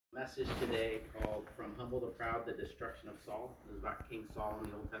message today called From Humble to Proud, the Destruction of Saul. This is about King Saul in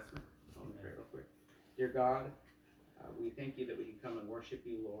the Old Testament. So let me pray real quick. Dear God, we thank you that we can come and worship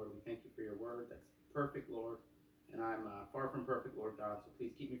you, Lord. We thank you for your word that's perfect, Lord. And I'm far from perfect, Lord God, so please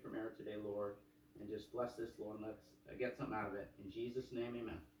keep me from error today, Lord. And just bless this, Lord, and let's get something out of it. In Jesus' name,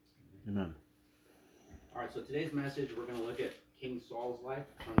 amen. Amen. All right, so today's message, we're going to look at King Saul's life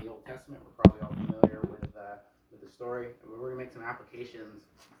from the Old Testament. We're probably all familiar with the story. And we're going to make some applications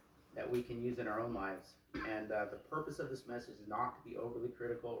that we can use in our own lives. And the purpose of this message is not to be overly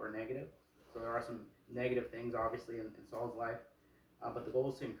critical or negative. So there are some negative things, obviously, in Saul's life. But the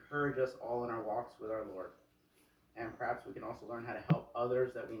goal is to encourage us all in our walks with our Lord. And perhaps we can also learn how to help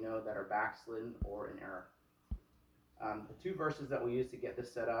others that we know that are backslidden or in error. The two verses that we'll use to get this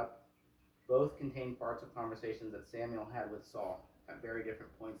set up both contain parts of conversations that Samuel had with Saul at very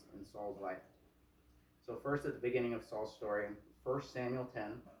different points in Saul's life. So first, at the beginning of Saul's story, in 1 Samuel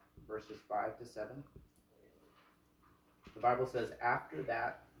 10, verses 5 to 7, the Bible says, "After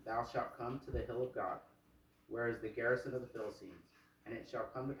that thou shalt come to the hill of God, where is the garrison of the Philistines. And it shall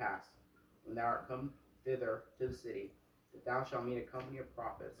come to pass, when thou art come thither to the city, that thou shalt meet a company of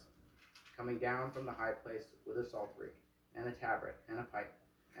prophets coming down from the high place with a psaltery, and a tabret, and a pipe,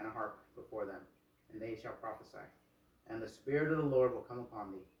 and a harp before them, and they shall prophesy. And the Spirit of the Lord will come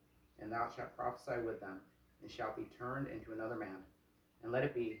upon thee, and thou shalt prophesy with them, and shalt be turned into another man. And let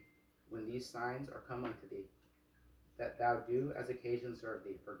it be, when these signs are come unto thee, that thou do as occasion serve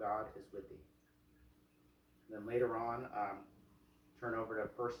thee, for God is with thee." And then later on, turn over to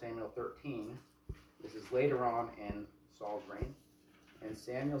 1 Samuel 13. This is later on in Saul's reign. "And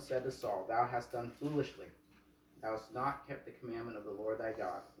Samuel said to Saul, Thou hast done foolishly. Thou hast not kept the commandment of the Lord thy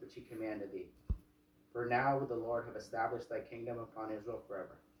God, which he commanded thee. For now would the Lord have established thy kingdom upon Israel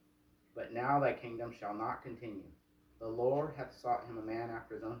forever. But now thy kingdom shall not continue. The Lord hath sought him a man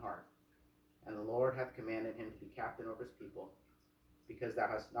after his own heart, and the Lord hath commanded him to be captain over his people, because thou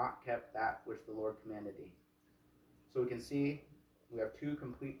hast not kept that which the Lord commanded thee." So we can see we have two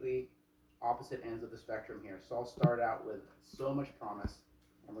completely opposite ends of the spectrum here. Saul started out with so much promise,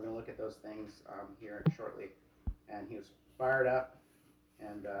 and we're going to look at those things here shortly. And he was fired up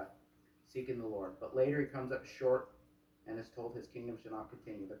and seeking the Lord. But later he comes up short and is told his kingdom shall not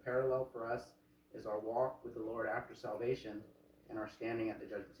continue. The parallel for us is our walk with the Lord after salvation and our standing at the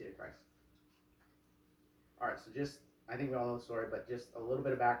judgment seat of Christ. All right, so I think we all know the story, but just a little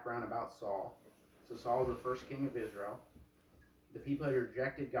bit of background about Saul. So Saul was the first king of Israel. The people had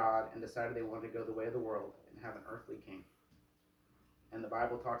rejected God and decided they wanted to go the way of the world and have an earthly king. And the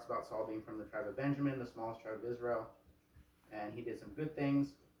Bible talks about Saul being from the tribe of Benjamin, the smallest tribe of Israel. And he did some good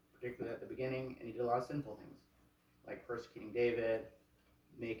things, particularly at the beginning, and he did a lot of sinful things, like persecuting David,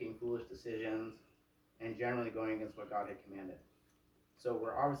 making foolish decisions, and generally going against what God had commanded. So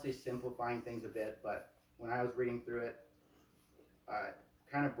we're obviously simplifying things a bit, but when I was reading through it, it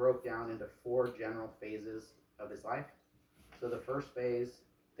kind of broke down into 4 general phases of his life. So the first phase,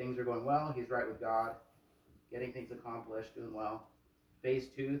 things are going well, he's right with God, getting things accomplished, doing well. Phase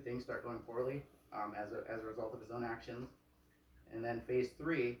 2, things start going poorly as a result of his own actions. And then phase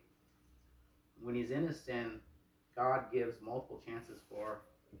 3, when he's in his sin, God gives multiple chances for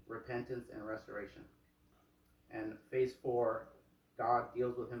repentance and restoration. And phase 4, God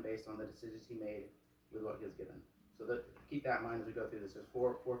deals with him based on the decisions he made with what he was given. So keep that in mind as we go through this. There's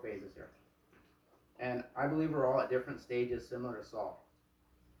four phases here. And I believe we're all at different stages similar to Saul.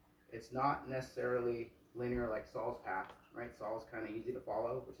 It's not necessarily linear like Saul's path, right? Saul's kind of easy to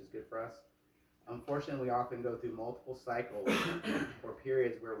follow, which is good for us. Unfortunately, we often go through multiple cycles or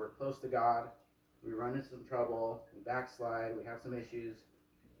periods where we're close to God, we run into some trouble, we backslide, we have some issues,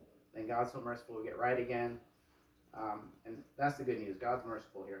 then God's so merciful, we get right again. And that's the good news. God's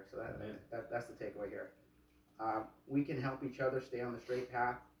merciful here, so that's the takeaway here. We can help each other stay on the straight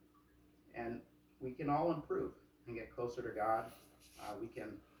path, and we can all improve and get closer to God. We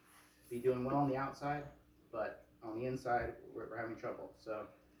can be doing well on the outside, but on the inside, we're having trouble. So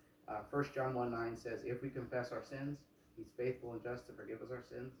 1 John 1:9 says, "If we confess our sins, he's faithful and just to forgive us our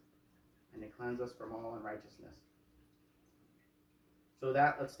sins and to cleanse us from all unrighteousness." So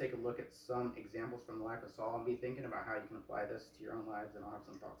let's take a look at some examples from the life of Saul and be thinking about how you can apply this to your own lives, and I'll have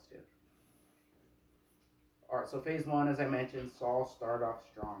some thoughts too. All right, so phase 1, as I mentioned, Saul started off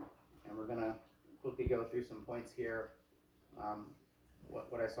strong, and we're going to quickly go through some points here,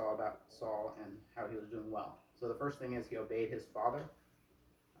 what I saw about Saul and how he was doing well. So the first thing is he obeyed his father.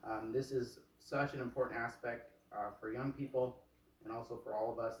 This is such an important aspect for young people and also for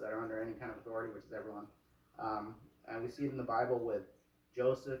all of us that are under any kind of authority, which is everyone. And we see it in the Bible with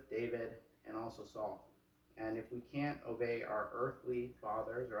Joseph, David, and also Saul. And if we can't obey our earthly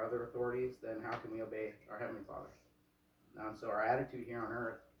fathers or other authorities, then how can we obey our Heavenly Father? So our attitude here on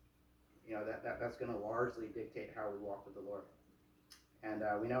earth, that's going to largely dictate how we walk with the Lord. And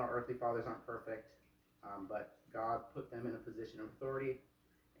we know our earthly fathers aren't perfect, but God put them in a position of authority.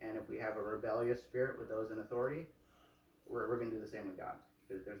 And if we have a rebellious spirit with those in authority, we're going to do the same with God.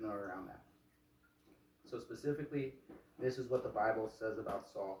 There's no way around that. So specifically, this is what the Bible says about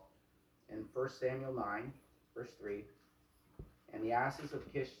Saul. In 1 Samuel 9, verse 3, and the asses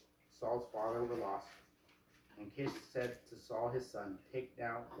of Kish, Saul's father, were lost. And Kish said to Saul his son, take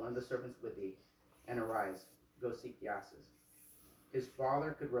now one of the servants with thee, and arise, go seek the asses. His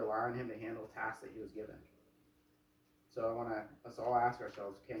father could rely on him to handle tasks that he was given. So I want us all ask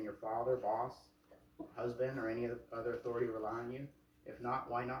ourselves, can your father, boss, husband, or any other authority rely on you? If not,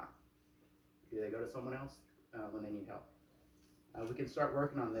 why not? Do they go to someone else when they need help? We can start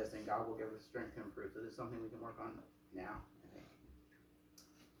working on this, and God will give us strength to improve. So this is something we can work on now, I think.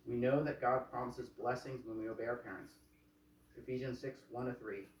 We know that God promises blessings when we obey our parents. Ephesians 6, 1-3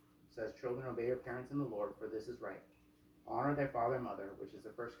 says, children, obey your parents in the Lord, for this is right. Honor thy father and mother, which is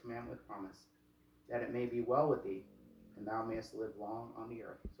the first commandment with promise, that it may be well with thee, and thou mayest live long on the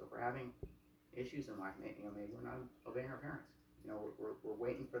earth. So if we're having issues in life, maybe we're not obeying our parents. We're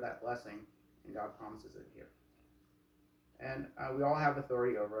waiting for that blessing, and God promises it here. And we all have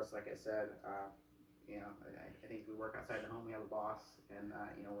authority over us, like I said. I think we work outside the home. We have a boss, and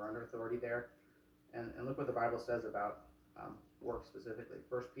we're under authority there. And look what the Bible says about work specifically.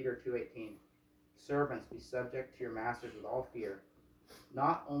 1 Peter 2:18. Servants, be subject to your masters with all fear,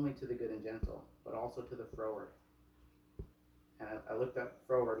 not only to the good and gentle, but also to the froward. And I looked up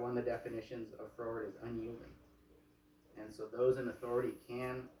froward. One of the definitions of froward is unyielding. And so those in authority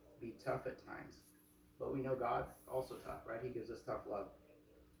can be tough at times. But we know God's also tough, right? He gives us tough love.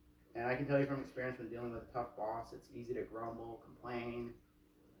 And I can tell you from experience, when dealing with a tough boss, it's easy to grumble, complain,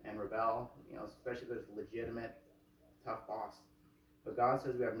 and rebel, especially if it's a legitimate, tough boss. But God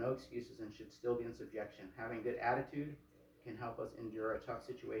says we have no excuses and should still be in subjection. Having good attitude can help us endure a tough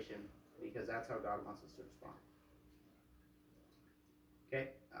situation, because that's how God wants us to respond. Okay,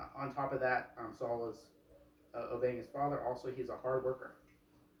 on top of that, Saul is obeying his father. Also, he's a hard worker.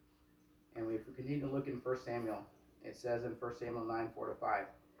 And if we continue to look in 1 Samuel, it says in 1 Samuel 9, 4-5,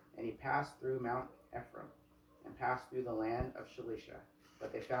 and he passed through Mount Ephraim and passed through the land of Shalisha,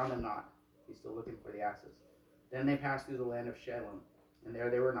 but they found him not. He's still looking for the asses. Then they passed through the land of Shalem, and there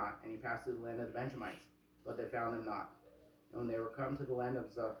they were not. And he passed through the land of the Benjamites, but they found him not. And when they were come to the land of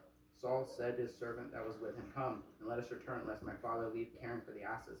Zuph, Saul said to his servant that was with him, come, and let us return, lest my father leave caring for the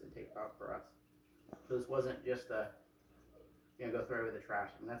asses and take thought for us. So this wasn't just a go throw away the trash.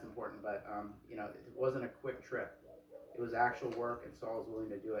 And that's important, but it wasn't a quick trip. It was actual work, and Saul was willing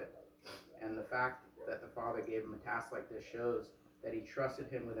to do it. And the fact that the father gave him a task like this shows that he trusted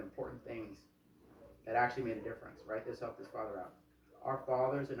him with important things that actually made a difference, right? This helped his father out. Our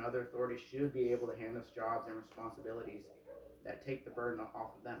fathers and other authorities should be able to hand us jobs and responsibilities that take the burden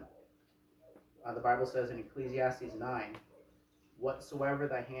off of them. The Bible says in Ecclesiastes 9, whatsoever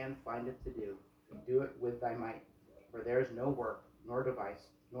thy hand findeth to do, do it with thy might. For there is no work, nor device,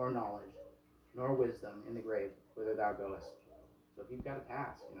 nor knowledge, nor wisdom in the grave, whither thou goest. So if you've got a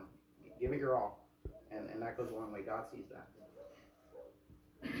task, give it your all. And that goes a long way. God sees that.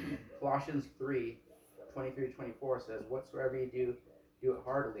 Colossians 3, 23-24 says, whatsoever ye do, do it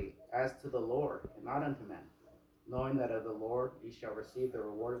heartily, as to the Lord, and not unto men, knowing that of the Lord ye shall receive the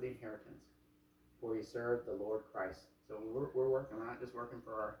reward of the inheritance, for ye serve the Lord Christ. So we're working. We're not just working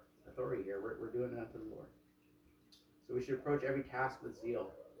for our authority here. We're doing it unto the Lord. So we should approach every task with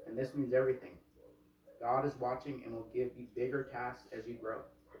zeal, and this means everything. God is watching and will give you bigger tasks as you grow.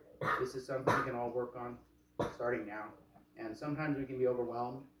 This is something we can all work on starting now. And sometimes we can be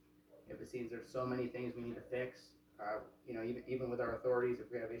overwhelmed if it seems there's so many things we need to fix. Even with our authorities,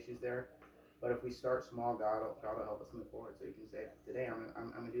 if we have issues there. But if we start small, God will help us move forward. So you can say, today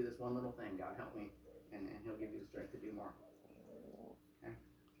I'm going to do this one little thing. God, help me. And he'll give you the strength to do more. Okay?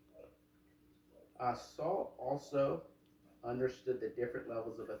 Saul also understood the different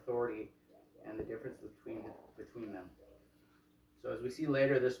levels of authority and the difference between them. So as we see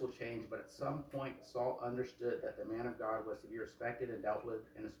later, this will change, but at some point, Saul understood that the man of God was to be respected and dealt with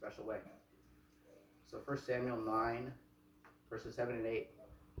in a special way. So 1 Samuel 9, verses 7 and 8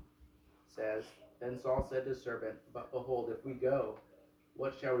 says, then Saul said to his servant, but behold, if we go,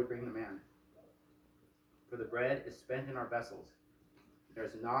 what shall we bring the man? For the bread is spent in our vessels. There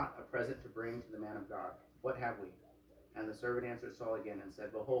is not a present to bring to the man of God. What have we? And the servant answered Saul again and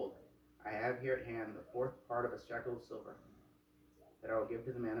said, behold, I have here at hand the fourth part of a shekel of silver, that I will give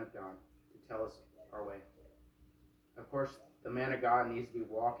to the man of God to tell us our way. Of course, the man of God needs to be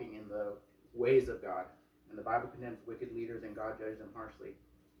walking in the ways of God. And the Bible condemns wicked leaders and God judges them harshly.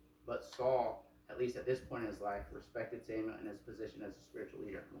 But Saul, at least at this point in his life, respected Samuel in his position as a spiritual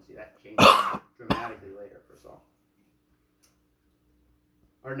leader. We'll see that change dramatically later for Saul.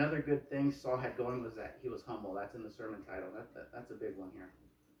 Or another good thing Saul had going was that he was humble. That's in the sermon title. That's a big one here.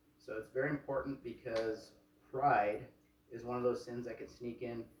 So it's very important because pride is one of those sins that can sneak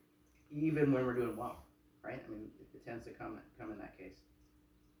in even when we're doing well, right? I mean, it tends to come in that case.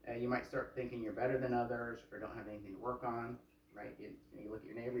 You might start thinking you're better than others or don't have anything to work on, right? You look at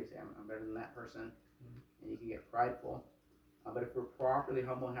your neighbor, you say, I'm better than that person, and you can get prideful. But if we're properly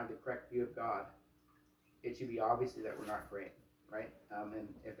humble and have the correct view of God, it should be obviously that we're not great, right? And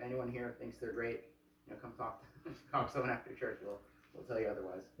if anyone here thinks they're great, come talk to someone after church. We'll tell you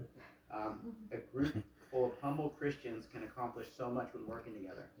otherwise. A group full of humble Christians can accomplish so much when working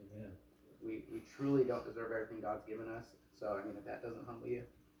together. Amen. We truly don't deserve everything God's given us. So, if that doesn't humble you.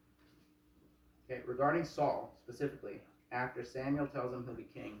 Okay, regarding Saul, specifically, after Samuel tells him he'll be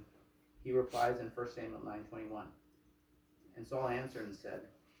king, he replies in 1 Samuel 9:21. And Saul answered and said,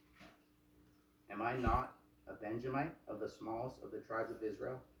 Am I not a Benjamite of the smallest of the tribes of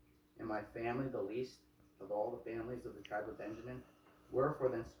Israel? And my family the least of all the families of the tribe of Benjamin? Wherefore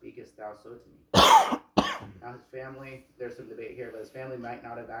then speakest thou so to me? Now his family, there's some debate here, but his family might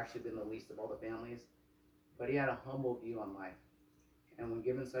not have actually been the least of all the families, but he had a humble view on life. And when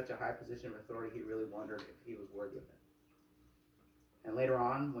given such a high position of authority, he really wondered if he was worthy of it. And later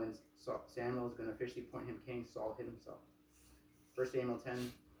on, when Samuel was going to officially appoint him king, Saul hid himself. 1 Samuel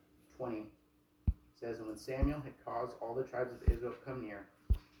 10:20 says, And when Samuel had caused all the tribes of Israel to come near,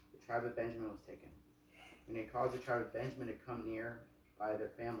 the tribe of Benjamin was taken. When he had caused the tribe of Benjamin to come near by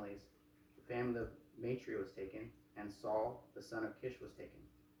their families, the family of Matri was taken, and Saul, the son of Kish, was taken.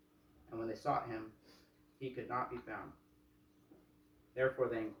 And when they sought him, he could not be found. Therefore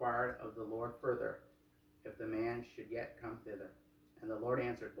they inquired of the Lord further, if the man should yet come thither. And the Lord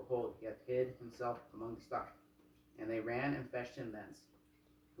answered, Behold, he hath hid himself among the stock. And they ran and fetched him thence.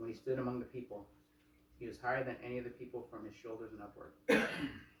 And when he stood among the people, he was higher than any of the people from his shoulders and upward.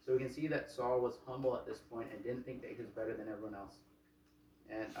 So we can see that Saul was humble at this point and didn't think that he was better than everyone else.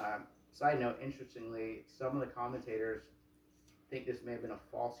 And side note, interestingly, some of the commentators think this may have been a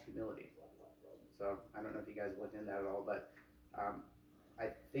false humility. So I don't know if you guys looked into that at all, but I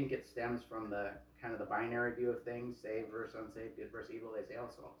think it stems from the kind of the binary view of things, saved versus unsaved, good versus evil. They say, oh,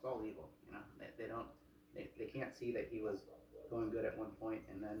 Saul's evil. They can't see that he was going good at one point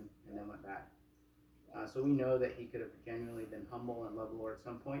and then went bad. So we know that he could have genuinely been humble and loved the Lord at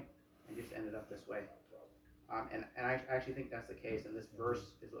some point and just ended up this way. And I actually think that's the case, and this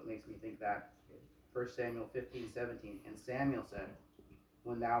verse is what makes me think that. 1 Samuel 15:17, And Samuel said,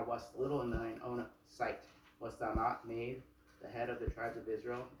 When thou wast little in thine own sight, wast thou not made the head of the tribes of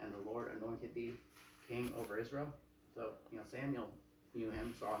Israel, and the Lord anointed thee king over Israel? So, Samuel knew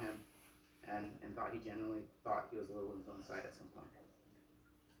him, saw him, and thought he genuinely thought he was a little in his own sight at some point.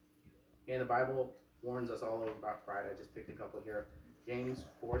 Okay, the Bible warns us all over about pride. I just picked a couple here. James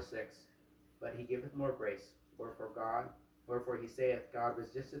 4:6, But he giveth more grace. Wherefore he saith, God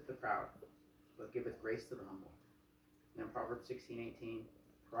resisteth the proud, but giveth grace to the humble. And in Proverbs 16:18,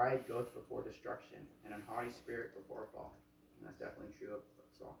 Pride goeth before destruction, and an haughty spirit before a fall. And that's definitely true of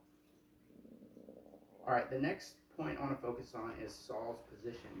Saul. All right, the next point I want to focus on is Saul's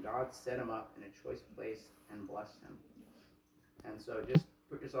position. God set him up in a choice place and blessed him. And so just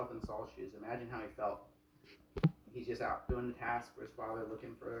put yourself in Saul's shoes. Imagine how he felt. He's just out doing the task for his father,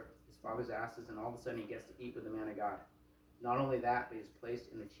 looking for his father's asses, and all of a sudden he gets to eat with the man of God. Not only that, but he's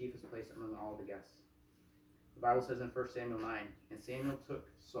placed in the chiefest place among all the guests. The Bible says in 1 Samuel 9, And Samuel took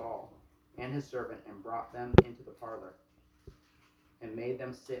Saul and his servant and brought them into the parlor, and made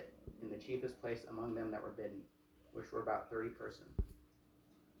them sit in the chiefest place among them that were bidden, which were about 30 persons.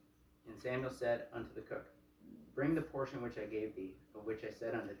 And Samuel said unto the cook, Bring the portion which I gave thee, of which I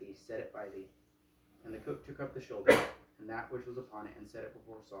said unto thee, Set it by thee. And the cook took up the shoulder, and that which was upon it, and set it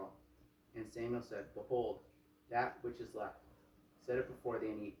before Saul. And Samuel said, Behold, that which is left, set it before thee,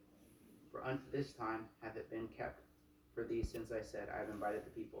 and eat. For unto this time hath it been kept for thee, since I said, I have invited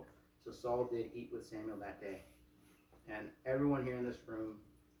the people. So Saul did eat with Samuel that day. And everyone here in this room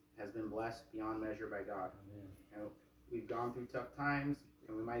has been blessed beyond measure by God. And we've gone through tough times,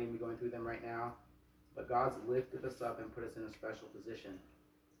 and we might even be going through them right now. But God's lifted us up and put us in a special position.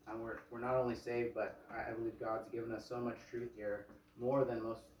 And we're not only saved, but I believe God's given us so much truth here, more than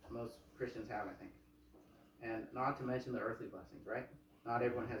most Christians have, I think. And not to mention the earthly blessings, right? Not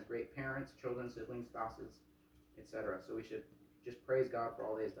everyone has great parents, children, siblings, spouses, etc. So we should just praise God for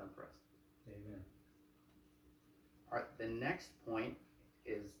all He has done for us. Amen. All right, the next point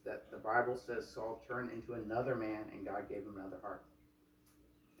is that the Bible says Saul turned into another man and God gave him another heart.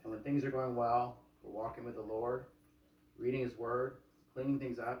 And when things are going well, we're walking with the Lord, reading his word, cleaning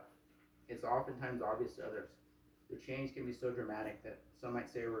things up, it's oftentimes obvious to others. The change can be so dramatic that some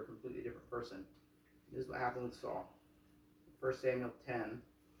might say we're a completely different person. This is what happened with Saul. 1 Samuel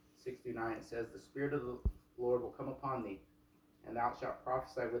 10:6-9, it says, "The Spirit of the Lord will come upon thee, and thou shalt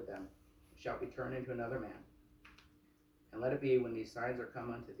prophesy with them, and shalt be turned into another man. And let it be, when these signs are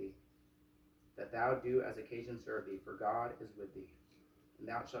come unto thee, that thou do as occasion serve thee, for God is with thee. And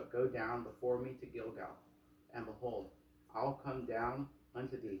thou shalt go down before me to Gilgal, and behold, I'll come down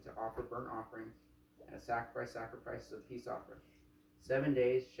unto thee to offer burnt offerings, and sacrifices of peace offerings. 7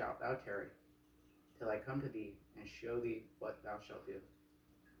 days shalt thou tarry, till I come to thee, and show thee what thou shalt do."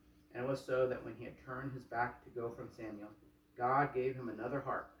 And it was so that when he had turned his back to go from Samuel, God gave him another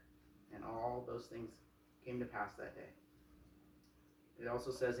heart, and all those things came to pass that day. It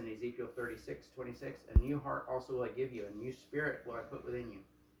also says in Ezekiel 36:26, "A new heart also will I give you, a new spirit will I put within you.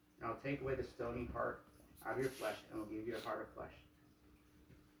 And I'll take away the stony heart out of your flesh, and will give you a heart of flesh."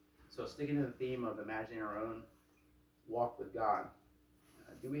 So sticking to the theme of imagining our own walk with God,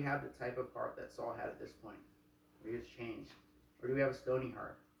 do we have the type of heart that Saul had at this point? Where he was changed? Or do we have a stony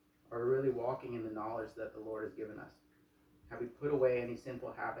heart? Are we really walking in the knowledge that the Lord has given us? Have we put away any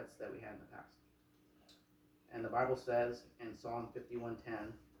sinful habits that we had in the past? And the Bible says in Psalm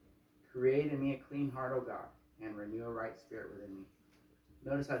 51:10, "Create in me a clean heart, O God, and renew a right spirit within me."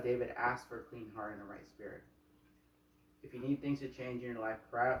 Notice how David asked for a clean heart and a right spirit. If you need things to change in your life,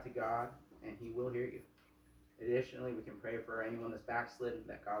 cry out to God, and he will hear you. Additionally, we can pray for anyone that's backslidden,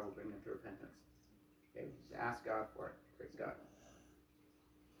 that God will bring them to repentance. Okay, just ask God for it. Praise God.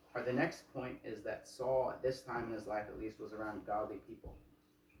 All right, the next point is that Saul, at this time in his life at least, was around godly people.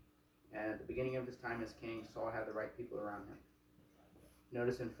 And at the beginning of his time as king, Saul had the right people around him.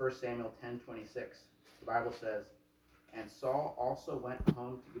 Notice in 1 Samuel 10:26, the Bible says, "And Saul also went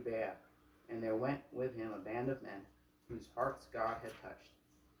home to Gibeah, and there went with him a band of men, whose hearts God had touched."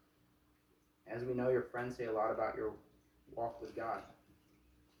 As we know, your friends say a lot about your walk with God.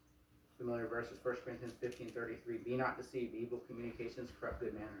 Familiar verses, 1 Corinthians 15:33, "Be not deceived, evil communications corrupt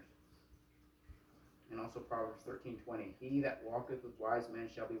good manners." And also Proverbs 13:20, "He that walketh with wise men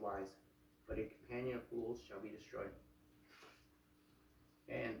shall be wise, but a companion of fools shall be destroyed."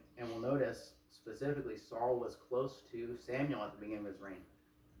 And we'll notice specifically Saul was close to Samuel at the beginning of his reign.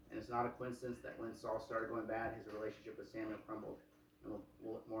 And it's not a coincidence that when Saul started going bad, his relationship with Samuel crumbled. And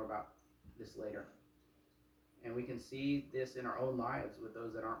we'll look more about this later. And we can see this in our own lives with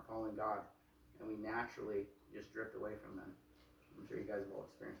those that aren't following God. And we naturally just drift away from them. I'm sure you guys have all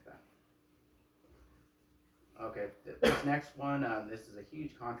experienced that. Okay, this next one, this is a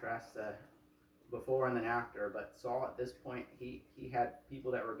huge contrast before and then after. But Saul, at this point, he had people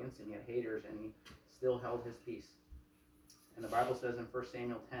that were against him. He had haters, and he still held his peace. And the Bible says in 1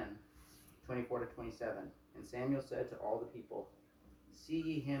 Samuel 10:24-27, "And Samuel said to all the people, See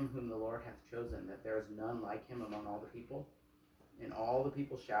ye him whom the Lord hath chosen, that there is none like him among all the people? And all the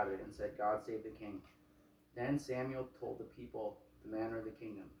people shouted and said, God save the king. Then Samuel told the people the manner of the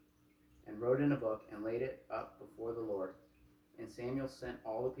kingdom, and wrote in a book, and laid it up before the Lord. And Samuel sent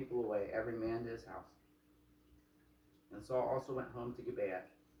all the people away, every man to his house. And Saul also went home to Gibeah,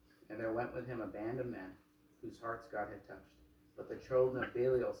 and there went with him a band of men, whose hearts God had touched. But the children of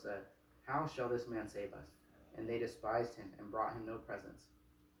Belial said, How shall this man save us? And they despised him, and brought him no presents.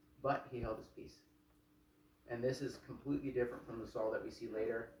 But he held his peace. And this is completely different from the Saul that we see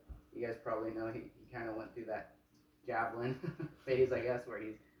later. You guys probably know he kind of went through that javelin phase, I guess, where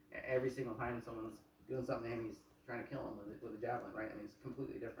he's every single time someone's doing something to him, he's trying to kill him with a javelin, right? I mean, it's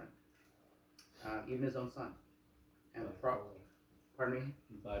completely different. Even his own son. And pardon me?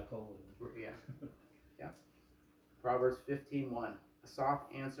 Bipolar. Yeah. Proverbs 15:1. A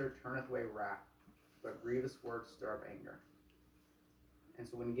soft answer turneth away wrath, but grievous words stir up anger. And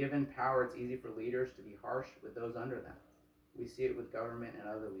so when given power, it's easy for leaders to be harsh with those under them. We see it with government and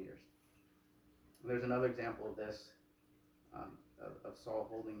other leaders. There's another example of this, of Saul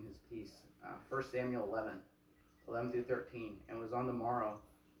holding his peace. 1 Samuel 11:11-13. And it was on the morrow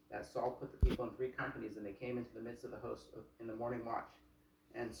that Saul put the people in 3 companies, and they came into the midst of the host in the morning watch,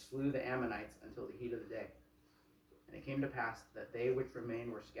 and slew the Ammonites until the heat of the day. And it came to pass that they which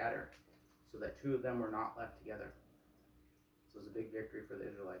remained were scattered, so that 2 of them were not left together. So it was a big victory for the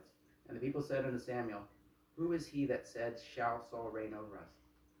Israelites. And the people said unto Samuel, Who is he that said, Shall Saul reign over us?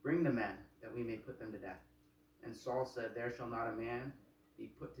 Bring the men, that we may put them to death. And Saul said, There shall not a man be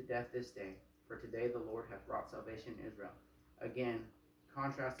put to death this day, for today the Lord hath wrought salvation in Israel. Again,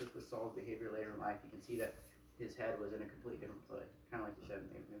 contrast this with Saul's behavior later in life. You can see that his head was in a completely different place. Kind of like you said,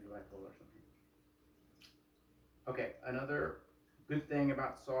 maybe bipolar or something. Okay, another good thing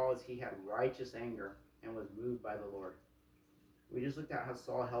about Saul is he had righteous anger and was moved by the Lord. We just looked at how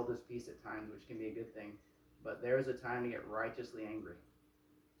Saul held his peace at times, which can be a good thing, but there is a time to get righteously angry,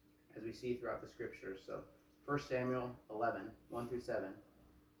 as we see throughout the scriptures. So 1 Samuel 11, 1 through 7,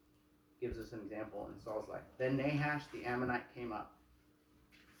 gives us an example in Saul's life. Then Nahash the Ammonite came up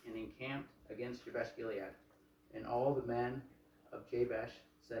and encamped against Jabesh Gilead. And all the men of Jabesh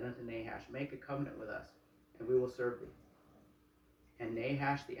said unto Nahash, Make a covenant with us, and we will serve thee. And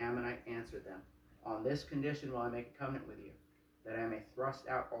Nahash the Ammonite answered them, On this condition will I make a covenant with you, that I may thrust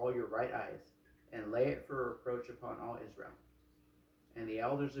out all your right eyes, and lay it for a reproach upon all Israel. And the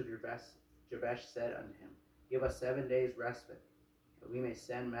elders of Jabesh said unto him, Give us 7 days respite, that we may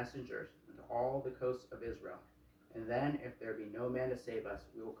send messengers into all the coasts of Israel. And then, if there be no man to save us,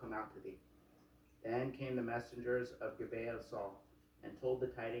 we will come out to thee. Then came the messengers of Gibeah of Saul, and told the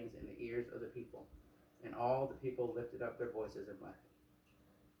tidings in the ears of the people. And all the people lifted up their voices and wept.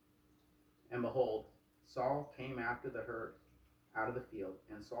 And behold, Saul came after the herd out of the field,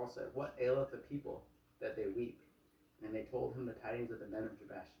 and Saul said, What aileth the people, that they weep? And they told him the tidings of the men of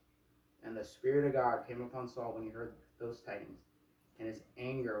Jabesh. And the Spirit of God came upon Saul when he heard those tidings, and his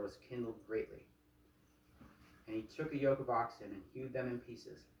anger was kindled greatly. And he took a yoke of oxen, and hewed them in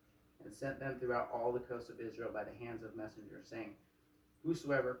pieces, and sent them throughout all the coasts of Israel by the hands of messengers, saying,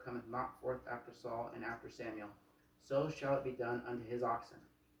 Whosoever cometh not forth after Saul and after Samuel, so shall it be done unto his oxen.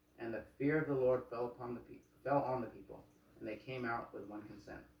 And the fear of the Lord fell on the people, and they came out with one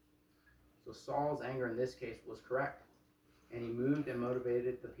consent. So Saul's anger in this case was correct, and he moved and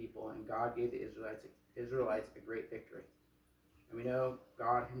motivated the people, and God gave the Israelites a great victory. And we know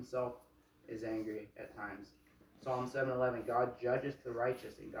God himself is angry at times. Psalm 7:11, God judgeth the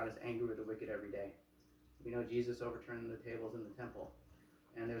righteous, and God is angry with the wicked every day. We know Jesus overturned the tables in the temple.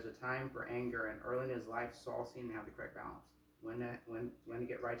 And there's a time for anger, and early in his life, Saul seemed to have the correct balance. When to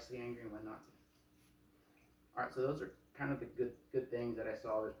get righteously angry and when not to. All right, so those are kind of the good things that I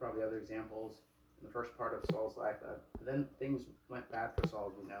saw. There's probably other examples in the first part of Saul's life. But then things went bad for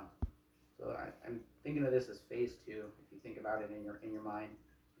Saul, as we know. So I'm thinking of this as phase 2, if you think about it in your mind.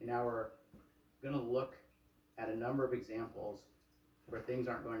 And now we're going to look at a number of examples where things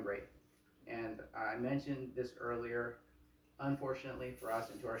aren't going great. And I mentioned this earlier. Unfortunately for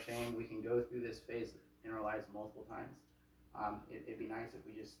us, and to our shame, we can go through this phase in our lives multiple times. It'd be nice if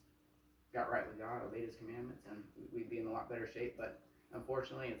we just got right with God, obeyed his commandments, and we'd be in a lot better shape. But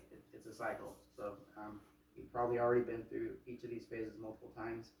unfortunately, it's a cycle. So you've probably already been through each of these phases multiple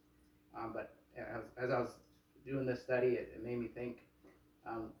times. But as I was doing this study, it made me think,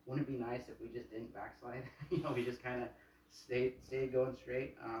 wouldn't it be nice if we just didn't backslide? We just kind of stayed going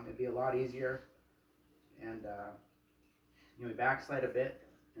straight. It'd be a lot easier. And we backslide a bit,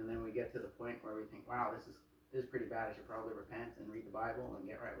 and then we get to the point where we think, wow, this is pretty bad. I should probably repent and read the Bible and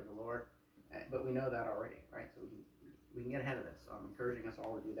get right with the Lord. But we know that already, right? So we can get ahead of this. So I'm encouraging us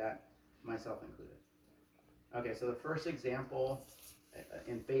all to do that, myself included. Okay, so the first example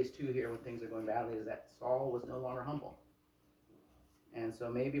in phase 2 here, when things are going badly, is that Saul was no longer humble. And so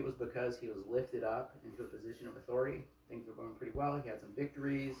maybe it was because he was lifted up into a position of authority. Things were going pretty well. He had some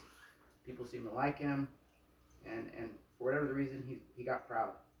victories. People seemed to like him. And for whatever the reason, he got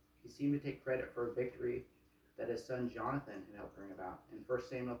proud. He seemed to take credit for a victory that his son Jonathan had helped bring about. In 1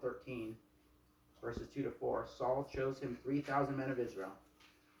 Samuel 13, verses 2 to 4, Saul chose him 3,000 men of Israel,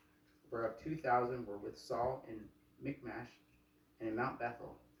 whereof 2,000 were with Saul in Michmash and in Mount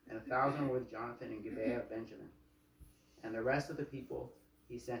Bethel, and 1,000 were with Jonathan in Gibeah of Benjamin. And the rest of the people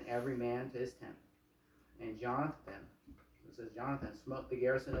he sent every man to his tent. And Jonathan smote the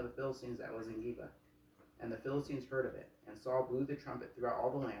garrison of the Philistines that was in Gibeah. And the Philistines heard of it. And Saul blew the trumpet throughout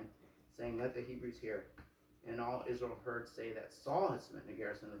all the land, saying, Let the Hebrews hear. And all Israel heard say that Saul had smitten the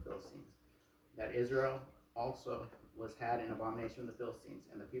garrison of the Philistines, that Israel also had an abomination of the Philistines.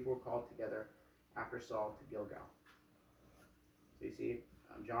 And the people were called together after Saul to Gilgal. So you see,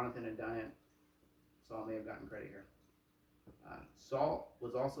 Jonathan had done it. Saul may have gotten credit here. Saul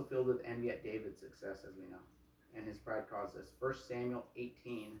was also filled with envy at David's success, as we know, and his pride caused this. 1 Samuel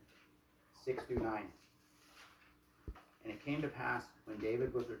 18, 6 through 9. And it came to pass, when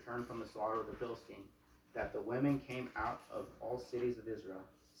David was returned from the slaughter of the Philistine, that the women came out of all cities of Israel,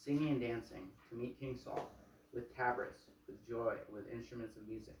 singing and dancing, to meet King Saul, with tabrets, with joy, with instruments of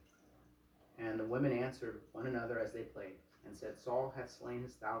music. And the women answered one another as they played, and said, Saul hath slain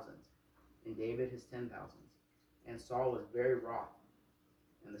his thousands, and David his 10,000s. And Saul was very wroth,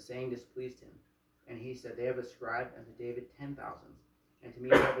 and the saying displeased him. And he said, They have ascribed unto David 10,000s, and to me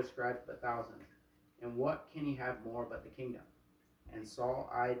they have ascribed but thousands. And what can he have more but the kingdom? And Saul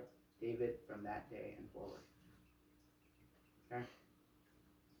eyed David from that day and forward. Okay?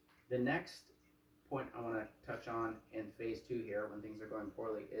 The next point I want to touch on in phase 2 here, when things are going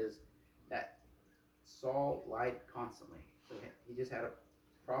poorly, is that Saul lied constantly. So he just had a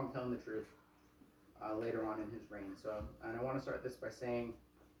problem telling the truth later on in his reign. And I want to start this by saying,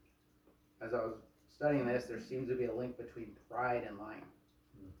 as I was studying this, there seems to be a link between pride and lying.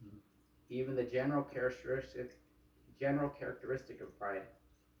 Mm-hmm. Even the general characteristic of pride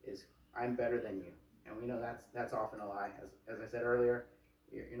is, I'm better than you. And we know that's often a lie. As I said earlier,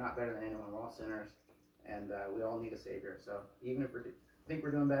 you're not better than anyone. We're all sinners, and we all need a Savior. So even if we think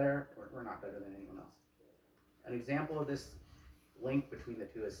we're doing better, we're not better than anyone else. An example of this link between the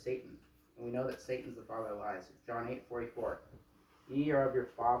two is Satan. And we know that Satan's the father of lies. John 8:44. Ye are of your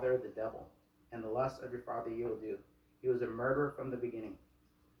father the devil, and the lust of your father you will do. He was a murderer from the beginning,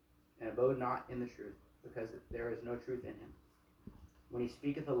 and abode not in the truth, because there is no truth in him. When he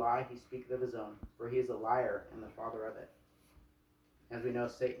speaketh a lie, he speaketh of his own, for he is a liar and the father of it. As we know,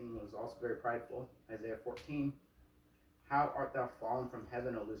 Satan was also very prideful. Isaiah 14. How art thou fallen from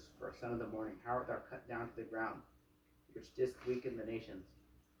heaven, O Lucifer, son of the morning? How art thou cut down to the ground, which didst weaken the nations?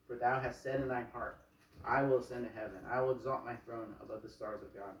 For thou hast said in thine heart, I will ascend to heaven. I will exalt my throne above the stars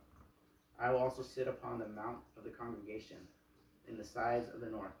of God. I will also sit upon the mount of the congregation in the sides of the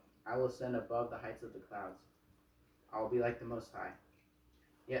north. I will ascend above the heights of the clouds. I will be like the Most High.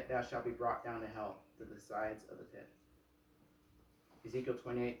 Yet thou shalt be brought down to hell, to the sides of the pit. Ezekiel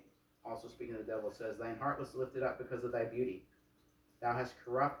 28, also speaking of the devil, says, Thine heart was lifted up because of thy beauty. Thou hast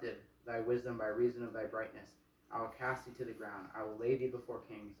corrupted thy wisdom by reason of thy brightness. I will cast thee to the ground. I will lay thee before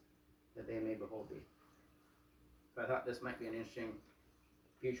kings, that they may behold thee. So I thought this might be an interesting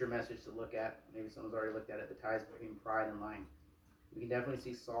future message to look at. Maybe someone's already looked at it, the ties between pride and lying. We can definitely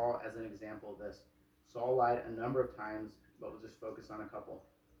see Saul as an example of this. Saul lied a number of times, but we'll just focus on a couple.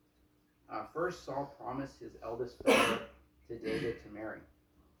 First, Saul promised his eldest daughter to David to marry.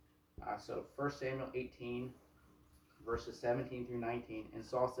 So 1 Samuel 18, verses 17 through 19. And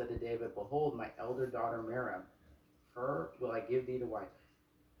Saul said to David, Behold, my elder daughter Merab, her will I give thee to wife.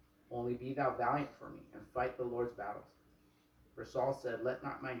 Only be thou valiant for me, and fight the Lord's battles. For Saul said, Let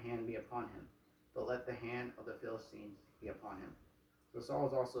not mine hand be upon him, but let the hand of the Philistines be upon him. So Saul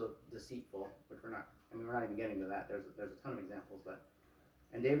was also deceitful, which we're not even getting to that. There's a ton of examples, but.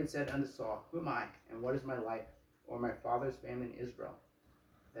 And David said unto Saul, Who am I, and what is my life, or my father's family in Israel,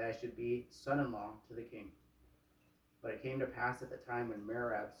 that I should be son-in-law to the king? But it came to pass at the time when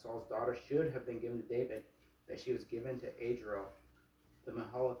Merab, Saul's daughter, should have been given to David, that she was given to Adriel, the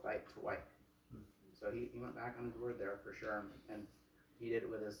Mahalathite, to wife. So he went back on his word there for sure, and he did it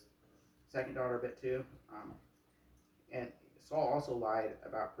with his second daughter a bit too. And Saul also lied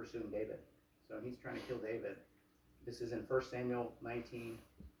about pursuing David. So he's trying to kill David. This is in 1 Samuel 19,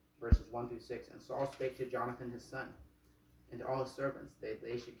 verses 1 through 6. And Saul spake to Jonathan his son, and to all his servants,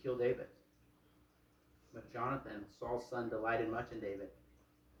 they should kill David. But Jonathan, Saul's son, delighted much in David.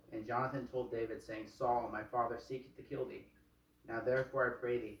 And Jonathan told David, saying, Saul, my father seeketh to kill thee. Now therefore I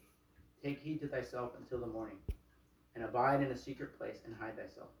pray thee, take heed to thyself until the morning, and abide in a secret place, and hide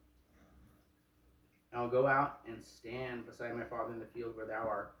thyself. I will go out and stand beside my father in the field where thou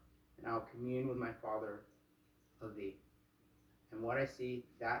art, and I will commune with my father of thee. And what I see,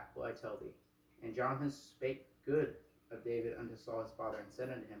 that will I tell thee. And Jonathan spake good of David unto Saul his father, and said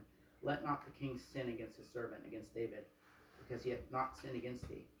unto him, Let not the king sin against his servant, against David, because he hath not sinned against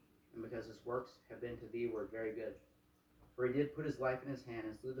thee, and because his works have been to thee were very good. For he did put his life in his hand,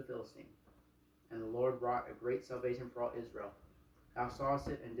 and slew the Philistine. And the Lord wrought a great salvation for all Israel. Thou sawest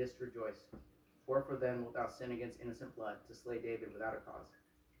it, and didst rejoice. Wherefore then wilt thou sin against innocent blood, to slay David without a cause?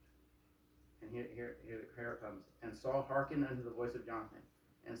 And here it comes. And Saul hearkened unto the voice of Jonathan.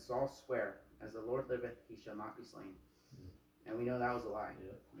 And Saul sware, As the Lord liveth, he shall not be slain. And we know that was a lie,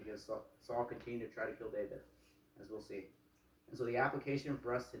 because Saul continued to try to kill David, as we'll see. And so the application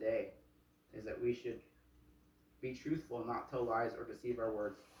for us today is that we should be truthful and not tell lies or deceive our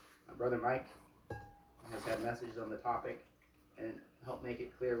words. Brother Mike has had messages on the topic and helped make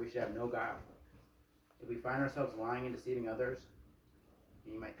it clear we should have no guile. If we find ourselves lying and deceiving others,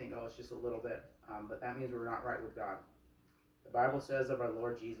 you might think, oh, it's just a little bit, but that means we're not right with God. The Bible says of our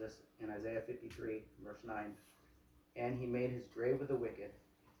Lord Jesus in Isaiah 53, verse 9, And he made his grave with the wicked,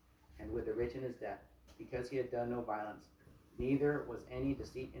 and with the rich in his death, because he had done no violence, neither was any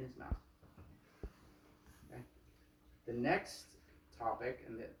deceit in his mouth. Okay? The next topic,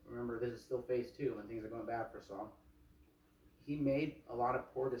 and remember this is still phase 2 when things are going bad for Saul, he made a lot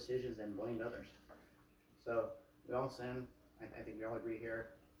of poor decisions and blamed others. So we all sin. I think we all agree here.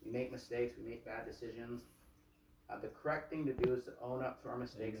 We make mistakes. We make bad decisions. The correct thing to do is to own up to our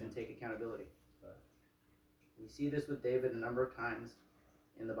mistakes and take accountability. We see this with David a number of times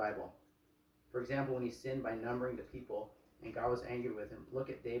in the Bible. For example, when he sinned by numbering the people and God was angry with him, look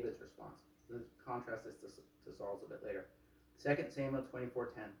at David's response. Let's contrast this to Saul's a bit later. 2 Samuel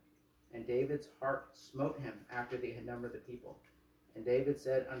 24:10. And David's heart smote him after they had numbered the people. And David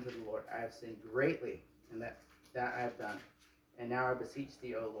said unto the Lord, I have sinned greatly, and that I have done. And now I beseech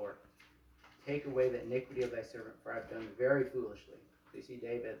thee, O Lord, take away the iniquity of thy servant, for I have done very foolishly. So you see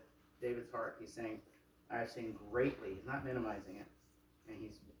David's heart, he's saying, I have sinned greatly. He's not minimizing it. And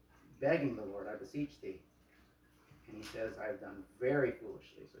he's begging the Lord, I beseech thee. And he says, I have done very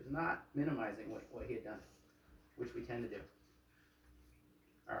foolishly. So he's not minimizing what he had done, which we tend to do.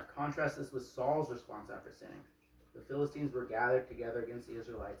 Contrast this with Saul's response after sinning. The Philistines were gathered together against the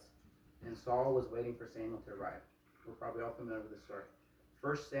Israelites, and Saul was waiting for Samuel to arrive. We're probably all familiar with this story.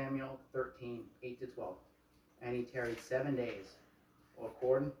 1 Samuel 13:8-12. And he tarried 7 days,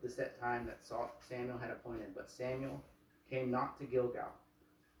 according to the set time that Samuel had appointed. But Samuel came not to Gilgal,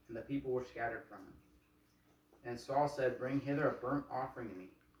 and the people were scattered from him. And Saul said, Bring hither a burnt offering to me,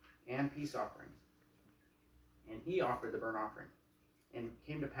 and peace offerings. And he offered the burnt offering. And it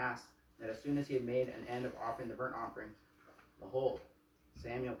came to pass that as soon as he had made an end of offering the burnt offering, behold,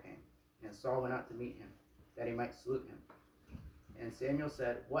 Samuel came, and Saul went out to meet him, that he might salute him. And Samuel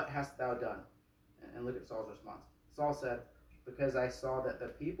said, What hast thou done? And look at Saul's response. Saul said, Because I saw that the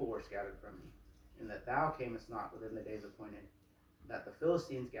people were scattered from me, and that thou camest not within the days appointed, that the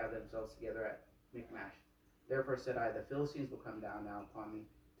Philistines gathered themselves together at Michmash. Therefore said I, The Philistines will come down now upon me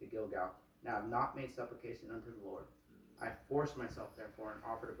to Gilgal. Now I have not made supplication unto the Lord. I forced myself, therefore, and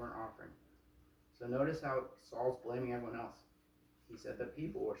offered a burnt offering. So notice how Saul's blaming everyone else. He said the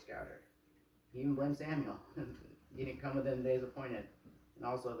people were scattered. He even blamed Samuel. He didn't come within the days appointed. And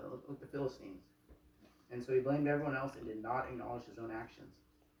also, look, the Philistines. And so he blamed everyone else and did not acknowledge his own actions.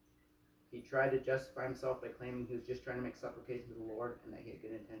 He tried to justify himself by claiming he was just trying to make supplication to the Lord and that he had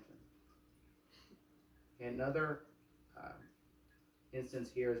good intentions. Another instance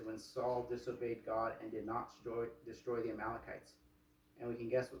here is when Saul disobeyed God and did not destroy the Amalekites. And we can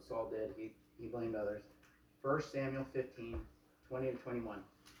guess what Saul did. He blamed others. 1 Samuel 15:20-21.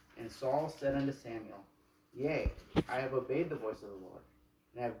 And Saul said unto Samuel, Yea, I have obeyed the voice of the Lord,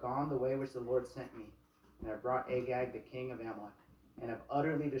 and I have gone the way which the Lord sent me, and I have brought Agag the king of Amalek, and have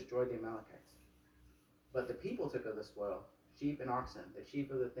utterly destroyed the Amalekites. But the people took of the spoil, sheep and oxen, the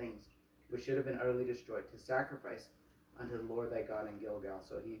chief of the things which should have been utterly destroyed, to sacrifice unto the Lord thy God in Gilgal.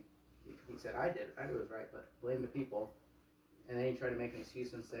 So he said, I did what was right, but blame the people. And then he tried to make an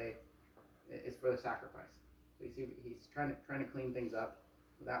excuse and say, it's for the sacrifice. So you see, he's trying to clean things up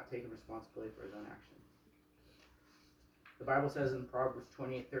without taking responsibility for his own actions. The Bible says in Proverbs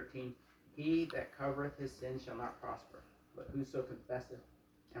 28:13, He that covereth his sin shall not prosper, but whoso confesseth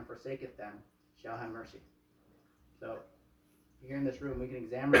and forsaketh them shall have mercy. So here in this room, we can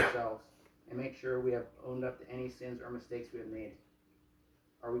examine ourselves and make sure we have owned up to any sins or mistakes we have made.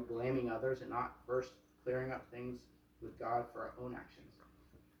 Are we blaming others and not first clearing up things with God for our own actions?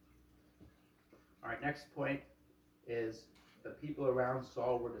 All right, next point is the people around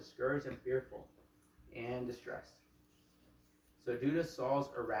Saul were discouraged and fearful and distressed. So due to Saul's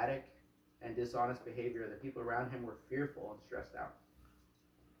erratic and dishonest behavior, the people around him were fearful and stressed out.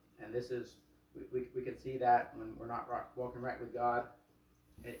 And this is, we can see that when we're not walking right with God,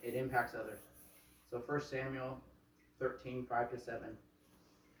 it impacts others. So 1 Samuel 13:5-7.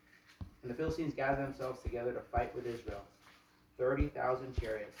 And the Philistines gathered themselves together to fight with Israel. 30,000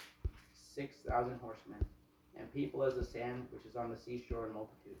 chariots, 6,000 horsemen, and people as the sand which is on the seashore in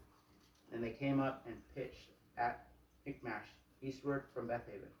multitude. And they came up and pitched at Michmash, eastward from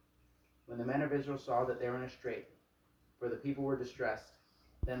Bethaven. When the men of Israel saw that they were in a strait, for the people were distressed,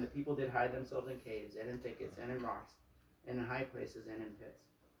 then the people did hide themselves in caves, and in thickets, and in rocks, and in high places, and in pits.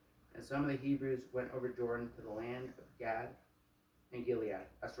 And some of the Hebrews went over Jordan to the land of Gad and Gilead.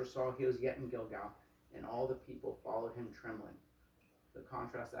 As for Saul, he was yet in Gilgal, and all the people followed him trembling. So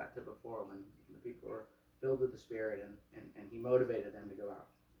contrast that to before, when the people were filled with the Spirit, and he motivated them to go out.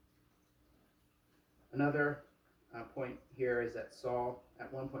 Another point here is that Saul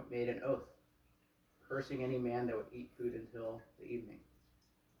at one point made an oath, cursing any man that would eat food until the evening.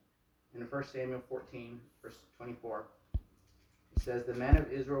 In 1 Samuel 14, verse 24, it says, The men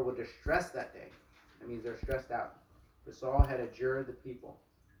of Israel were distressed that day. That means they're stressed out. For Saul had adjured the people,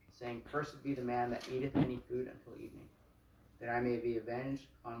 saying, Cursed be the man that eateth any food until evening, that I may be avenged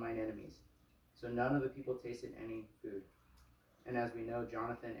on mine enemies. So none of the people tasted any food. And as we know,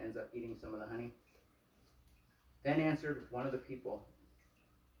 Jonathan ends up eating some of the honey. Then answered one of the people,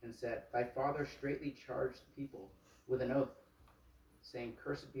 and said, Thy father straitly charged the people with an oath, saying,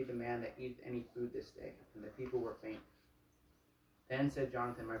 Cursed be the man that eateth any food this day. And the people were faint. Then said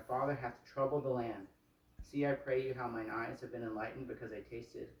Jonathan, My father hath troubled the land. See, I pray you, how mine eyes have been enlightened, because I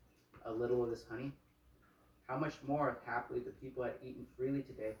tasted a little of this honey. How much more, if haply the people had eaten freely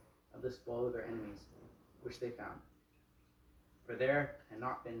today of the spoil of their enemies, which they found. For had there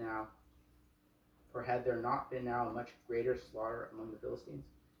not been now a much greater slaughter among the Philistines?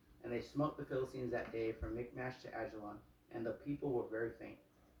 And they smote the Philistines that day from Michmash to Ajalon, and the people were very faint.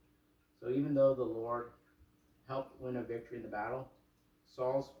 So even though the Lord helped win a victory in the battle,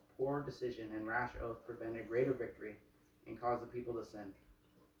 Saul's poor decision and rash oath prevented greater victory and caused the people to sin.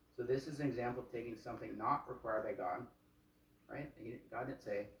 So this is an example of taking something not required by God, right? God didn't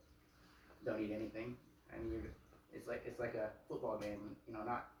say, don't eat anything. And it's like a football game,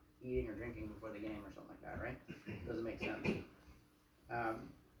 not eating or drinking before the game or something like that, right? Doesn't make sense.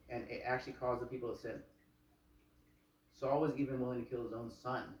 And it actually caused the people to sin. Saul was even willing to kill his own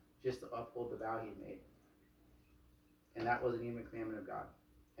son just to uphold the vow he had made. And that wasn't even a commandment of God.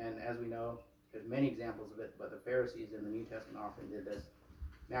 And as we know, there's many examples of it, but the Pharisees in the New Testament often did this.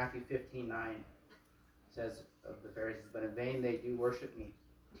 Matthew 15:9 says of the Pharisees, But in vain they do worship me,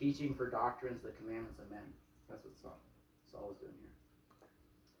 teaching for doctrines the commandments of men. That's what Saul was doing here.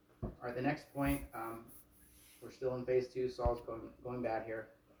 All right, the next point, we're still in phase 2. Saul's going bad here.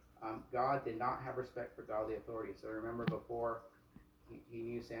 God did not have respect for godly authority. So remember before, he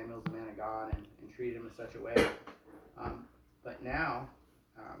knew Samuel's a man of God and treated him in such a way. But now,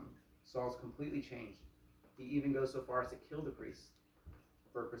 Saul's completely changed. He even goes so far as to kill the priests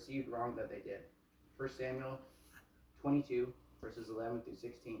for a perceived wrong that they did. 1 Samuel 22, verses 11 through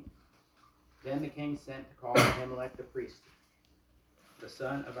 16. Then the king sent to call Ahimelech the priest, the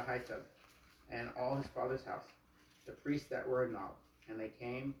son of Ahitub, and all his father's house, the priests that were in Nob. And they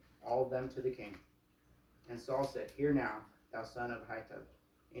came, all of them, to the king. And Saul said, Hear now, thou son of Ahitub.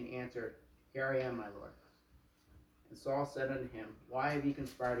 And he answered, Here I am, my lord. And Saul said unto him, Why have ye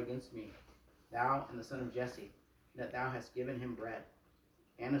conspired against me, thou and the son of Jesse, that thou hast given him bread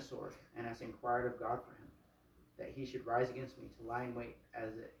and a sword, and hast inquired of God for him, that he should rise against me to lie in wait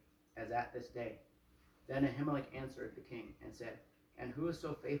as at this day? Then Ahimelech answered the king, and said, And who is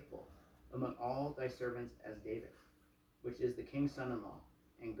so faithful among all thy servants as David, which is the king's son-in-law,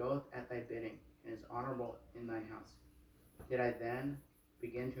 and goeth at thy bidding, and is honorable in thine house? Did I then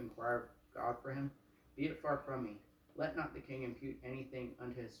begin to inquire of God for him? Be it far from me. Let not the king impute anything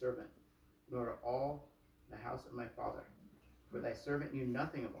unto his servant, nor to all the house of my father. For thy servant knew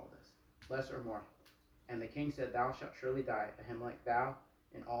nothing of all this, less or more. And the king said, Thou shalt surely die, Ahimelech, thou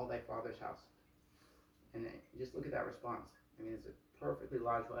and all thy father's house. And just look at that response. I mean, it's a perfectly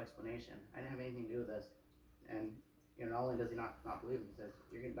logical explanation. I didn't have anything to do with this. And not only does he not believe him, he says,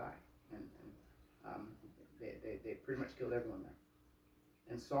 You're going to die. And they pretty much killed everyone there.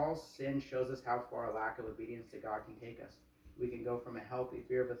 And Saul's sin shows us how far a lack of obedience to God can take us. We can go from a healthy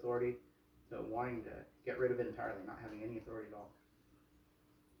fear of authority to wanting to get rid of it entirely, not having any authority at all.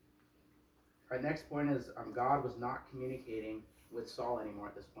 Our next point is God was not communicating with Saul anymore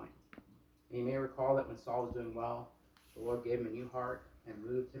at this point. And you may recall that when Saul was doing well, the Lord gave him a new heart and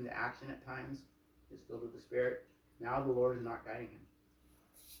moved him to action at times. He was filled with the Spirit. Now the Lord is not guiding him.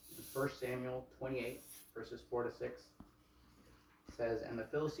 In 1 Samuel 28, verses 4 to 6, says, And the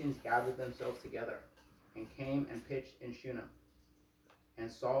Philistines gathered themselves together, and came and pitched in Shunem.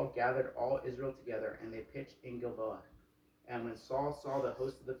 And Saul gathered all Israel together, and they pitched in Gilboa. And when Saul saw the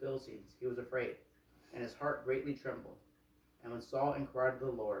host of the Philistines, he was afraid, and his heart greatly trembled. And when Saul inquired of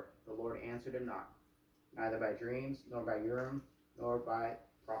the Lord answered him not, neither by dreams, nor by Urim, nor by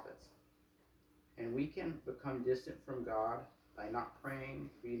prophets. And we can become distant from God by not praying,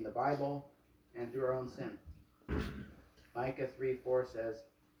 reading the Bible, and through our own sin. Micah 3:4 says,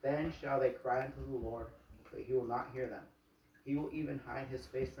 Then shall they cry unto the Lord, but he will not hear them. He will even hide his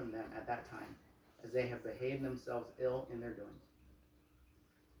face from them at that time, as they have behaved themselves ill in their doings.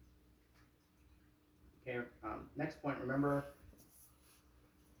 Okay, next point. Remember,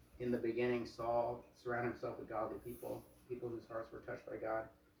 in the beginning, Saul surrounded himself with godly people whose hearts were touched by God.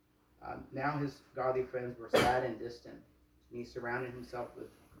 Now his godly friends were sad and distant, and he surrounded himself with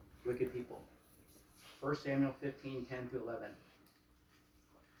wicked people. 1 Samuel 15:10-11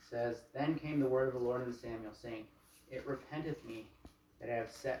 says, Then came the word of the Lord unto Samuel, saying, It repenteth me that I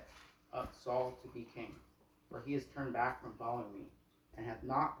have set up Saul to be king, for he has turned back from following me, and hath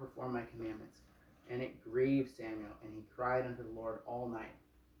not performed my commandments. And it grieved Samuel, and he cried unto the Lord all night.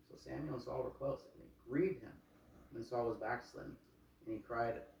 So Samuel and Saul were close, and it grieved him when Saul was backslidden, and he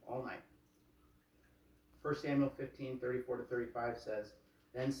cried all night. 1 Samuel 15:34-35 says,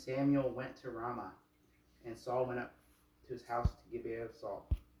 Then Samuel went to Ramah, and Saul went up to his house to Gibeah of Saul.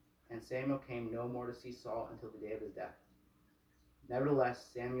 And Samuel came no more to see Saul until the day of his death. Nevertheless,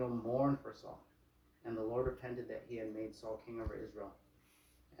 Samuel mourned for Saul, and the Lord repented that he had made Saul king over Israel.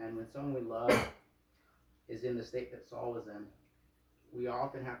 And when someone we love is in the state that Saul was in, we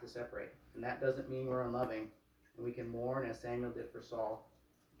often have to separate. And that doesn't mean we're unloving, and we can mourn as Samuel did for Saul,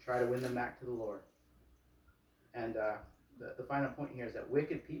 try to win them back to the Lord. And the final point here is that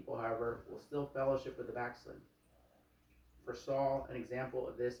wicked people, however, will still fellowship with the backslidden. For Saul, an example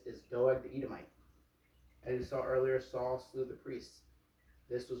of this is Doeg the Edomite. As you saw earlier, Saul slew the priests.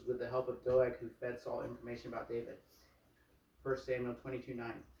 This was with the help of Doeg, who fed Saul information about David. 1 Samuel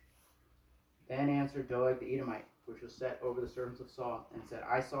 22:9. Then answered Doeg the Edomite, which was set over the servants of Saul, and said,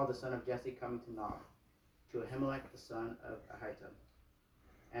 I saw the son of Jesse coming to Nob, to Ahimelech the son of Ahitub.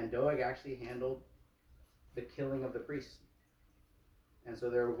 And Doeg actually handled the killing of the priests. And so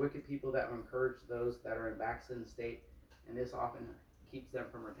there are wicked people that will encourage those that are in backslidden state, and this often keeps them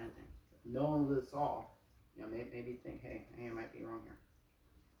from repenting. No one with Saul, maybe think, hey, I might be wrong here.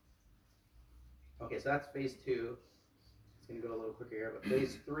 Okay, so that's phase 2. It's going to go a little quicker here, but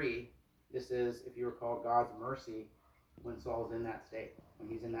phase 3, this is, if you recall, God's mercy when Saul's in that state, when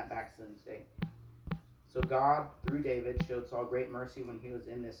he's in that backslidden state. So God, through David, showed Saul great mercy when he was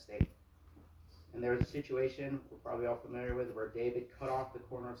in this state. And there's a situation we're probably all familiar with where David cut off the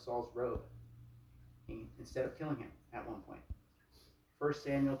corner of Saul's robe instead of killing him at one point. 1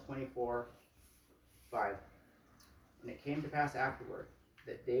 Samuel 24:5. And it came to pass afterward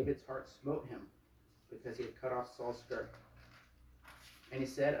that David's heart smote him because he had cut off Saul's skirt. And he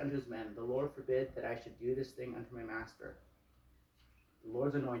said unto his men, the Lord forbid that I should do this thing unto my master, the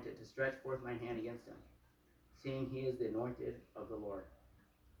Lord's anointed, to stretch forth my hand against him, seeing he is the anointed of the Lord.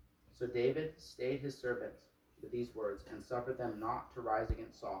 So David stayed his servants with these words, and suffered them not to rise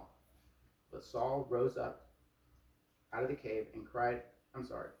against Saul. But Saul rose up out of the cave and cried,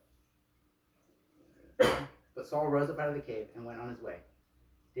 But Saul rose up out of the cave and went on his way.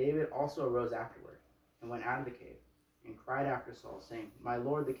 David also arose afterward and went out of the cave and cried after Saul, saying, My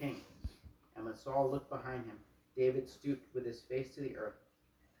lord the king. And when Saul looked behind him, David stooped with his face to the earth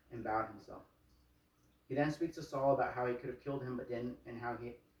and bowed himself. He then speaks to Saul about how he could have killed him but didn't, and how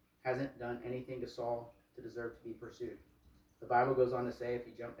he hasn't done anything to Saul to deserve to be pursued. The Bible goes on to say, if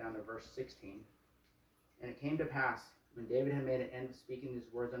you jump down to verse 16, and it came to pass, when David had made an end of speaking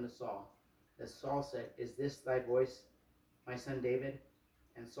these words unto Saul, that Saul said, Is this thy voice, my son David?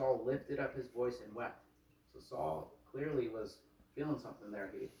 And Saul lifted up his voice and wept. So Saul clearly was feeling something there.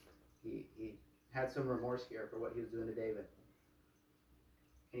 He had some remorse here for what he was doing to David.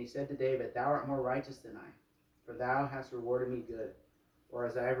 And he said to David, Thou art more righteous than I, for thou hast rewarded me good, or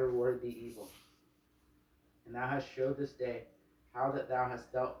as I have rewarded thee evil. And thou hast showed this day how that thou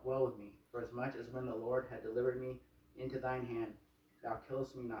hast dealt well with me, for as much as when the Lord had delivered me into thine hand, thou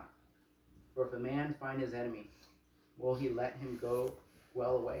killest me not. For if a man find his enemy, will he let him go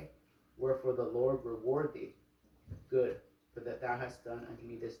well away? Wherefore the Lord reward thee good, for that thou hast done unto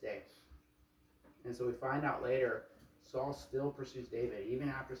me this day. And so we find out later, Saul still pursues David, even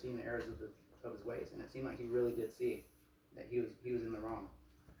after seeing the errors of his ways. And it seemed like he really did see that he was in the wrong.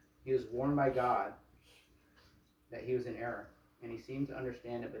 He was warned by God that he was in error, and he seemed to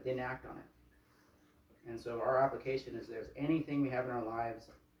understand it but didn't act on it. And so our application is, there's anything we have in our lives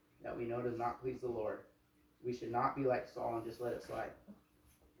that we know does not please the Lord, we should not be like Saul and just let it slide.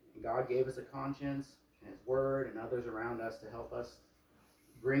 And God gave us a conscience and his word and others around us to help us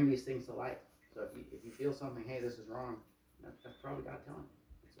bring these things to light. So if you feel something, hey, this is wrong, that's probably God telling you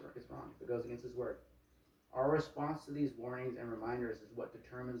it's wrong, if it goes against his word. Our response to these warnings and reminders is what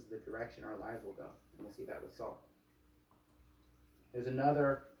determines the direction our lives will go. And we'll see that with Saul. There's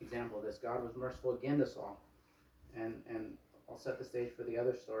another example of this. God was merciful again to Saul. And I'll set the stage for the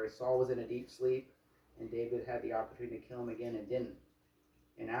other story. Saul was in a deep sleep, and David had the opportunity to kill him again and didn't.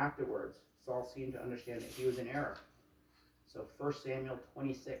 And afterwards, Saul seemed to understand that he was in error. So 1 Samuel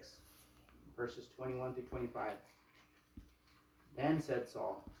 26, verses 21 through 25. Then said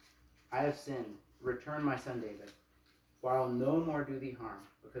Saul, I have sinned. Return, my son David, for I will no more do thee harm,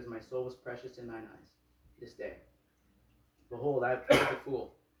 because my soul was precious in thine eyes this day. Behold, I have killed the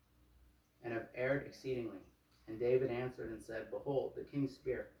fool, and have erred exceedingly. And David answered and said, Behold, the king's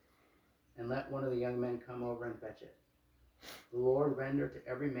spear, and let one of the young men come over and fetch it. The Lord render to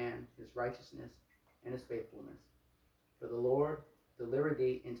every man his righteousness and his faithfulness. For the Lord delivered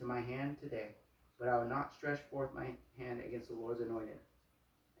thee into my hand today, but I will not stretch forth my hand against the Lord's anointed.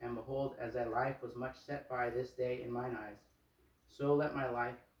 And behold, as thy life was much set by this day in mine eyes, so let my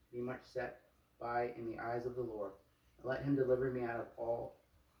life be much set by in the eyes of the Lord. And let him deliver me out of all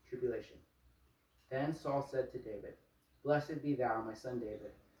tribulation. Then Saul said to David, Blessed be thou, my son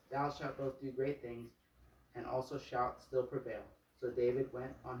David. Thou shalt both do great things, and also shalt still prevail. So David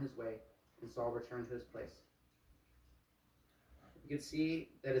went on his way, and Saul returned to his place. You can see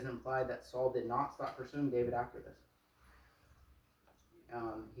that is implied that Saul did not stop pursuing David after this.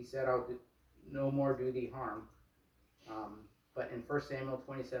 He said, I'll no more do thee harm. But in 1 Samuel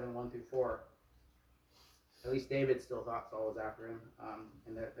 27, 1 through 4, at least David still thought Saul was after him,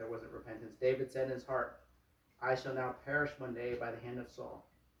 and there wasn't repentance. David said in his heart, I shall now perish one day by the hand of Saul.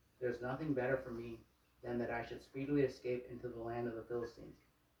 There is nothing better for me than that I should speedily escape into the land of the Philistines.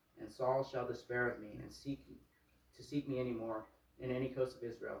 And Saul shall despair of me, and seek me any more in any coast of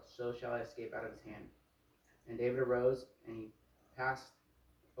Israel. So shall I escape out of his hand. And David arose, and he passed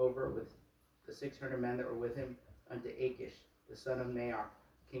over with the 600 men that were with him unto Achish, the son of Maoch,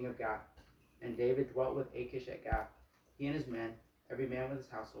 king of Gath. And David dwelt with Achish at Gath, he and his men, every man with his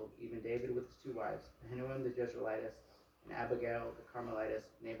household, even David with his 2 wives, Ahinoam the Jezreelitess, and Abigail the Carmelitess,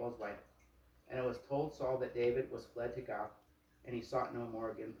 Nabal's wife. And it was told Saul that David was fled to Gath, and he sought no more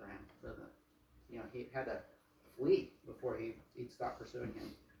again for him. So he had to flee before he'd stop pursuing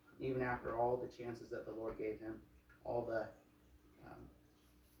him, even after all the chances that the Lord gave him, all the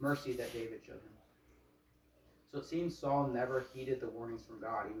mercy that David showed him. So it seems Saul never heeded the warnings from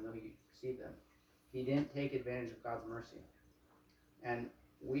God, even though he received them. He didn't take advantage of God's mercy. And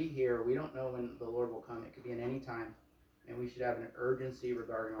we don't know when the Lord will come. It could be in any time, and we should have an urgency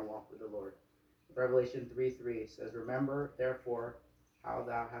regarding our walk with the Lord. Revelation 3:3 says, Remember, therefore, how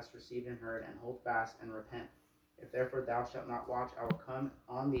thou hast received and heard, and hold fast and repent. If therefore thou shalt not watch, I will come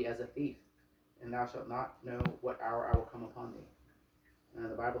on thee as a thief, and thou shalt not know what hour I will come upon thee. And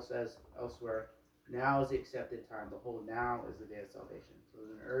the Bible says elsewhere, Now is the accepted time. Behold, now is the day of salvation. So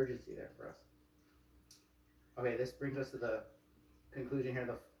there's an urgency there for us. Okay, this brings us to the conclusion here,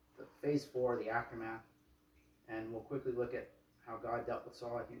 the phase 4, the aftermath. And we'll quickly look at how God dealt with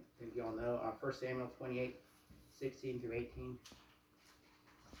Saul. I think you all know. 1 Samuel 28, 16 through 18.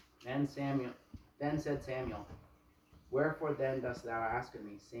 Then said Samuel, Wherefore then dost thou ask of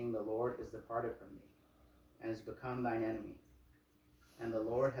me, seeing the Lord is departed from thee, and is become thine enemy? And the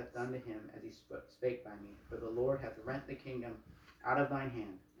Lord hath done to him as he spake by me. For the Lord hath rent the kingdom out of thine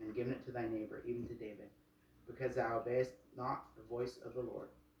hand, and given it to thy neighbor, even to David, because thou obeyest not the voice of the Lord,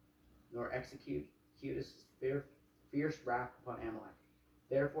 nor executest fierce wrath upon Amalek.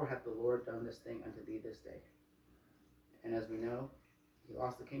 Therefore hath the Lord done this thing unto thee this day. And as we know, he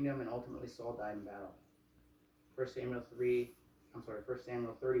lost the kingdom, and ultimately Saul died in battle. 1 Samuel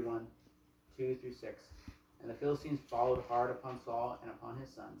 31, 2 through 6. And the Philistines followed hard upon Saul and upon his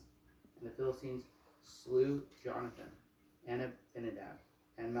sons. And the Philistines slew Jonathan, and Abinadab,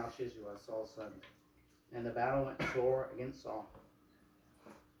 and Malchishua, Saul's son. And the battle went sore against Saul.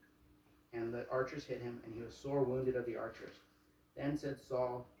 And the archers hit him, and he was sore wounded of the archers. Then said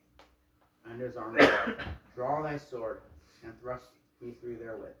Saul unto his armor, Draw thy sword, and thrust me through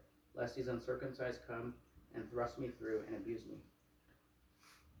therewith, lest these uncircumcised come and thrust me through and abuse me.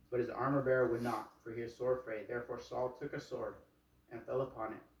 But his armor-bearer would not, for he was sore afraid. Therefore Saul took a sword, and fell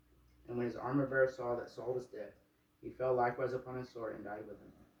upon it. And when his armor-bearer saw that Saul was dead, he fell likewise upon his sword, and died with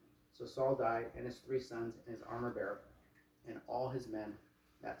him. So Saul died, and his 3 sons, and his armor-bearer, and all his men,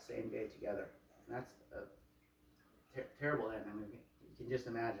 that same day together. And that's a terrible end. I mean, you can just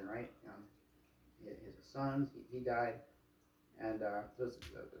imagine, right? His sons, he died, and so it's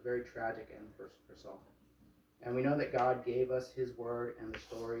a very tragic end for Saul. And we know that God gave us his word and the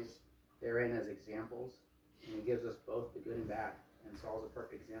stories therein as examples, and he gives us both the good and bad, and Saul's a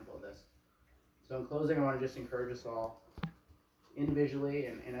perfect example of this. So in closing, I want to just encourage us all, individually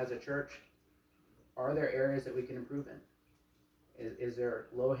and as a church, are there areas that we can improve in? Is there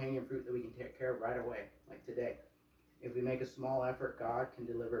low-hanging fruit that we can take care of right away, like today? If we make a small effort, God can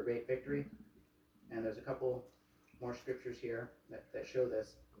deliver a great victory. And there's a couple more scriptures here that show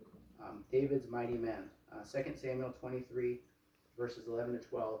this. David's mighty men. 2 Samuel 23, verses 11 to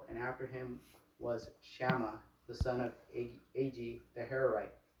 12. And after him was Shammah, the son of Agi, the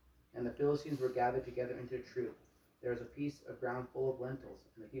Hararite. And the Philistines were gathered together into a troop. There was a piece of ground full of lentils,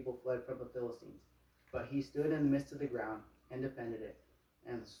 and the people fled from the Philistines. But he stood in the midst of the ground and defended it,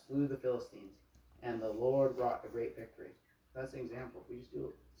 and slew the Philistines. And the Lord wrought a great victory. That's an example. If we just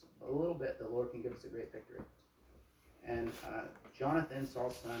do a little bit, the Lord can give us a great victory. And Jonathan,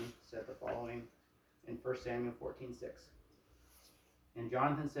 Saul's son, said the following in 1 Samuel 14:6. And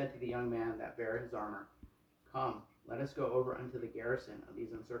Jonathan said to the young man that bare his armor, Come, let us go over unto the garrison of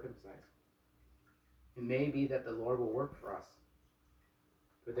these uncircumcised. It may be that the Lord will work for us.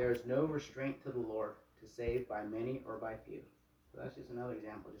 For there is no restraint to the Lord to save by many or by few. So that's just another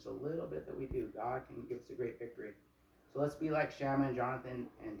example. Just a little bit that we do. God can give us a great victory. So let's be like Shammah and Jonathan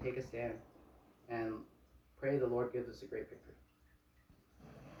and take a stand and pray the Lord gives us a great victory.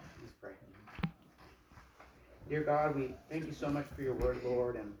 Let's pray. Dear God, we thank you so much for your word,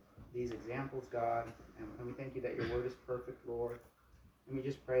 Lord, and these examples, God. And we thank you that your word is perfect, Lord. And we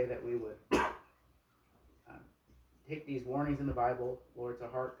just pray that we would take these warnings in the Bible, Lord, to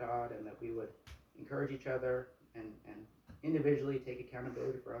heart, God, and that we would encourage each other and individually take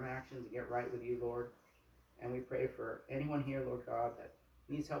accountability for our own actions and get right with you, Lord. And we pray for anyone here, Lord God, that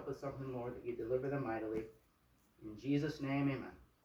needs help with something, Lord, that you deliver them mightily. In Jesus' name, amen.